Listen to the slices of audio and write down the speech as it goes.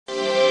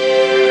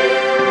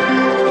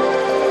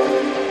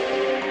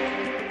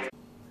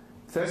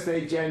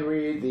Thursday,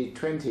 January the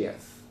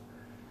 20th.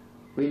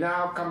 We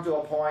now come to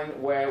a point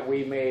where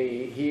we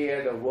may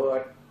hear the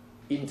word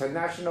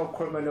International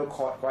Criminal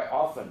Court quite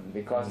often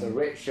because the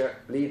red shirt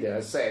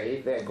leaders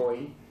say they're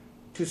going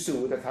to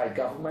sue the Thai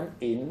government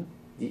in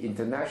the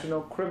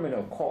International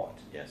Criminal Court.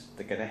 Yes,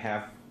 they're going to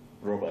have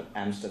Robert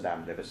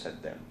Amsterdam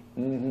represent them.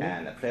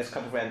 And a press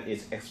conference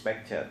is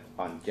expected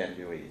on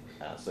January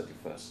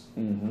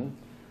 31st.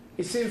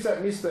 It seems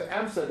that Mr.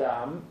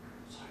 Amsterdam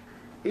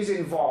is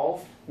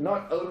involved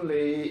not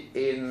only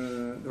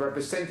in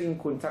representing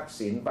Kun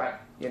Thaksin,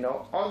 but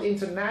on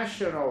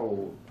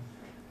international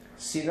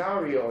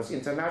scenarios,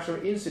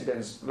 international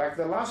incidents like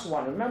the last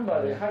one.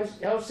 Remember the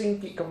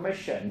Helsinki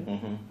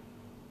Commission?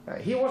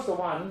 He was the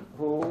one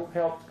who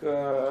helped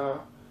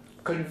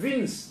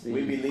convince the...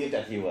 We believe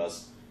that he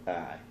was.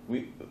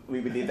 We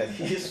believe that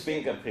his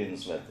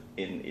fingerprints were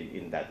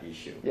in that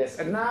issue. Yes,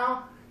 and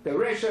now the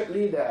red shirt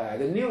leader,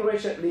 the new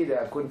red shirt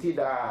leader,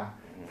 Kuntida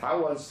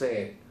Thawan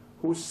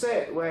who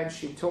said when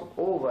she took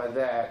over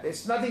that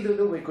it's nothing to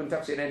do with Kun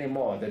Thaksin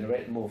anymore, the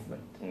Red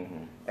Movement.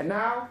 And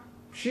now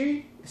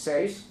she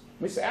says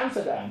Mr.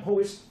 Amsterdam, who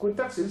is Kun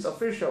Thaksin's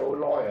official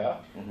lawyer,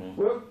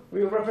 will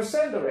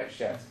represent the red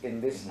shirts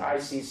in this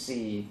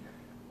ICC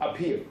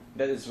appeal.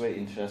 That is very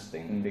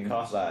interesting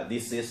because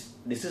this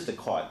is the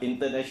court.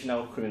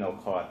 International Criminal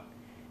Court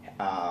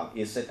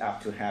is set up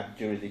to have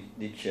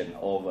jurisdiction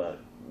over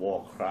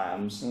war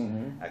crimes,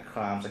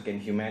 crimes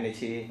against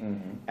humanity,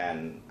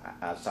 and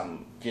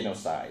some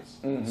genocides.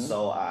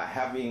 So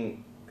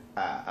having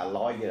a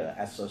lawyer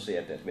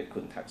associated with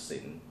Kun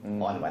Thaksin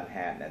on one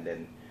hand and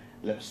then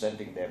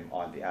representing them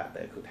on the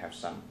other could have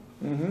some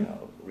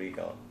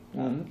legal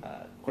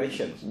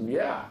questions.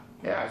 Yeah.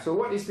 So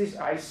what is this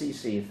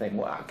ICC thing?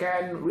 Well,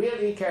 can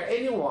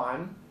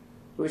anyone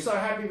who is not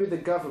happy with the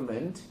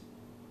government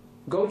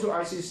go to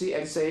ICC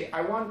and say,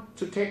 I want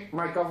to take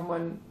my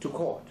government to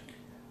court?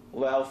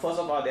 Well, first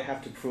of all, they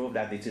have to prove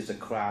that it is a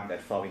crime that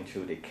falls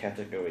into the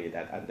category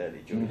that under the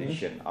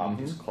jurisdiction of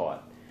this court.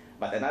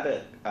 But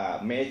another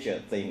major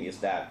thing is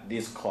that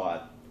this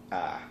court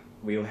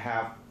will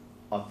have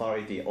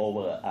authority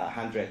over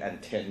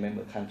 110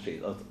 member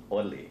countries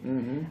only.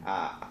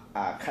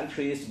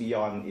 Countries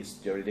beyond its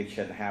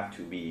jurisdiction have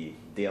to be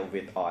dealt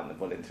with on a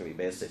voluntary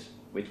basis,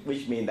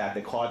 which means that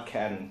the court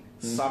can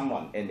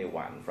summon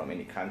anyone from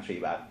any country,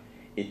 but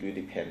it will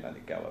depend on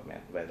the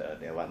government whether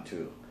they want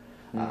to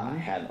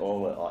hand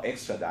over or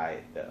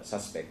extradite the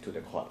suspect to the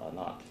court or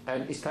not.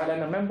 And is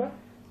Thailand a member?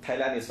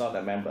 Thailand is not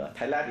a member.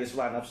 Thailand is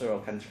one of several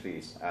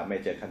countries,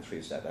 major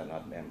countries that are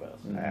not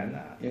members, and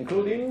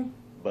including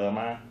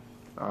Burma,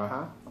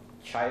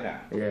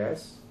 China.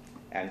 Yes.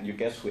 And you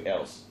guess who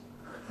else?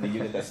 The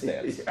United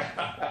States.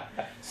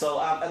 So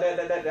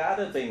the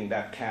other thing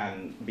that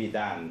can be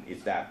done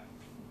is that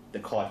the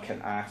court can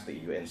ask the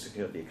UN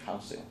Security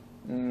Council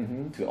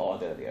to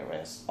order the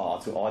arrest or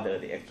to order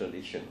the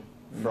extradition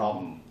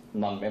from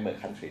non-member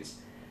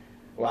countries.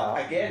 Well,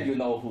 again, you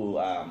know who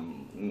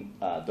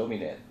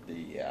dominate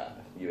the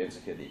UN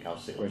Security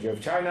Council. Well, you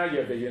have China, you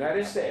have the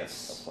United States.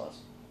 Yes, of course.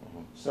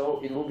 So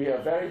it will be a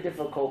very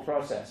difficult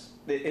process.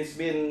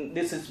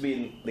 This has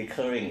been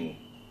recurring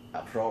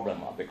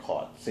problem of the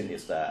court since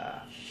its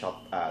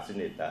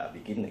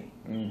beginning,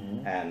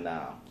 and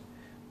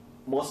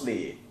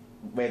mostly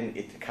when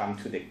it comes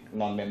to the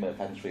non-member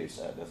countries,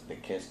 the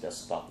case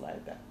just stopped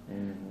like that.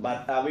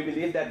 But we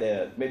believe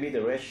that maybe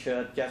the red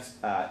shirt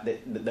just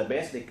the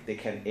best they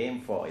can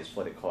aim for is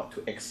for the court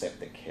to accept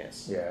the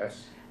case.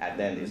 Yes. And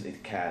then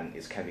it can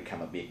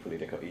become a big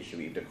political issue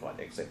if the court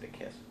accepts the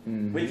case,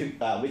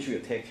 which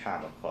will take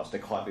time. Of course, the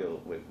court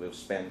will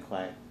spend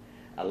quite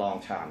a long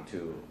time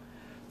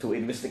to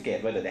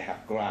investigate whether they have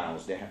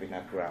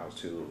enough grounds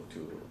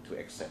to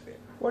accept it.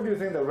 What do you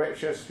think the red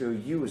shirts will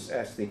use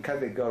as the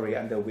category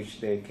under which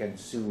they can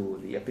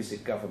sue the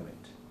opposite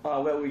government?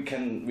 Well, we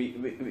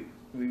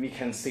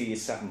can see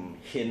some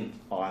hint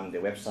on the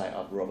website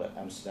of Robert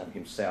Amsterdam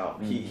himself.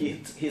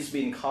 He's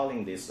been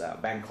calling this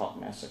Bangkok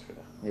massacre.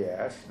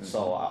 Yes.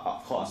 So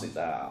of course it's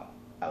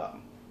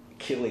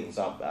killings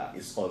of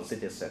its own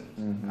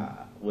citizens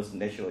was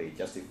naturally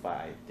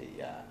justify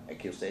the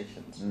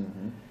accusations.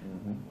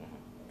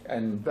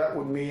 And that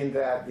would mean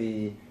that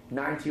the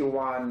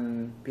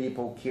 91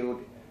 people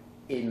killed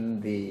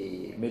in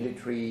the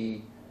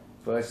military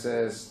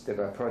versus the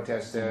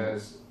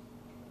protesters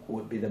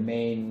would be the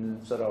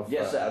main sort of...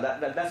 Yes,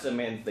 that's the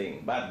main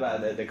thing. But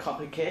the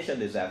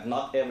complication is that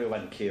not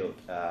everyone killed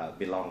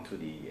belong to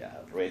the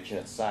red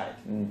shirt side.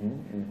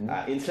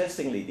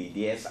 Interestingly, the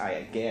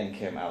DSI again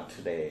came out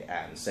today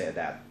and said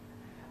that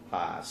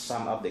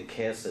some of the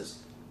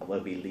cases were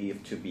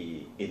believed to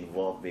be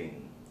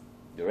involving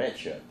the red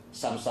shirt.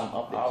 Some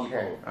of the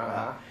people.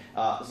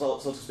 So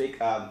to speak,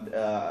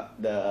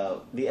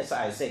 the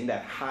DSI is saying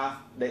that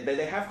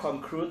they have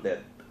concluded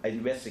an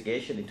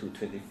investigation into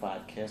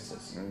 25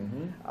 cases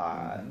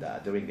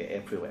during the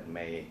April and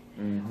May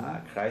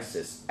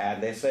crisis,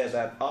 and they say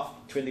that of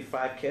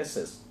 25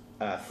 cases,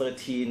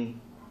 13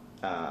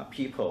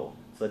 people,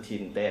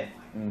 13 deaths,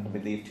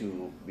 believed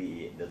to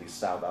be the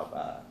result of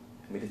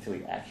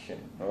military action.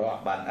 Right.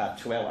 But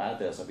 12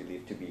 others are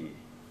believed to be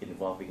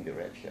involving the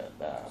red shirt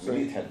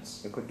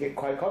militants. It could get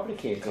quite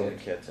complicated.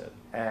 Complicated.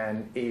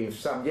 And if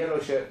some yellow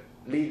shirt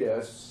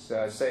leaders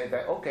say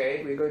that,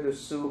 okay, we're going to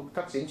sue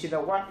Thaksin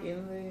Shinawatra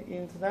in the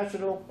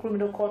International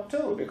Criminal Court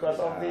too because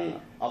of the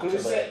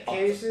Crusade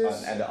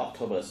cases. And the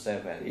October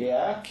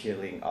 7th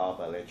killing of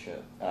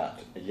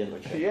a yellow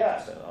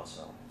shirt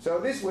also. So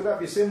this would not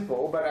be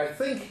simple, but I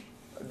think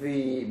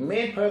the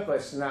main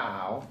purpose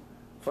now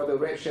for the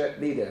red shirt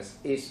leaders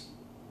is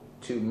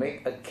to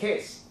make a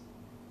case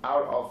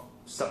out of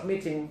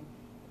submitting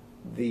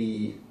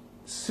the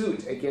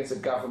suit against the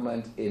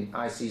government in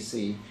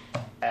ICC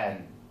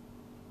and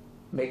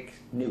make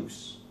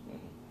news.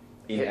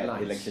 In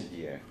an election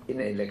year. In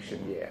an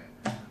election year.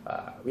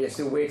 We are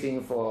still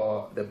waiting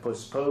for the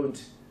postponed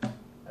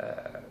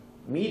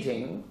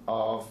meeting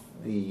of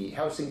the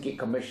Helsinki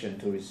Commission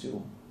to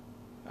resume.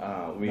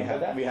 We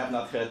have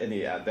not heard any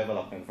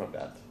development from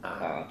that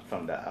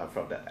from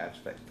that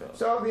aspect.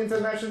 So the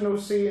international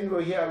scene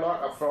will hear a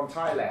lot from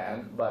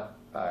Thailand, but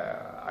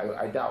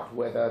I doubt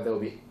whether there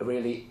will be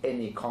really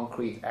any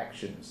concrete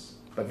actions.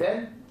 But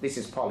then this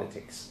is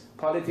politics.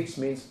 Politics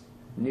means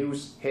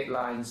news,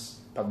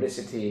 headlines,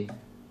 publicity,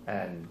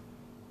 and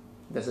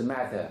doesn't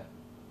matter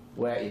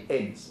where it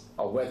ends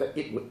or whether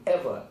it would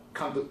ever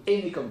come to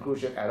any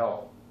conclusion at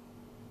all.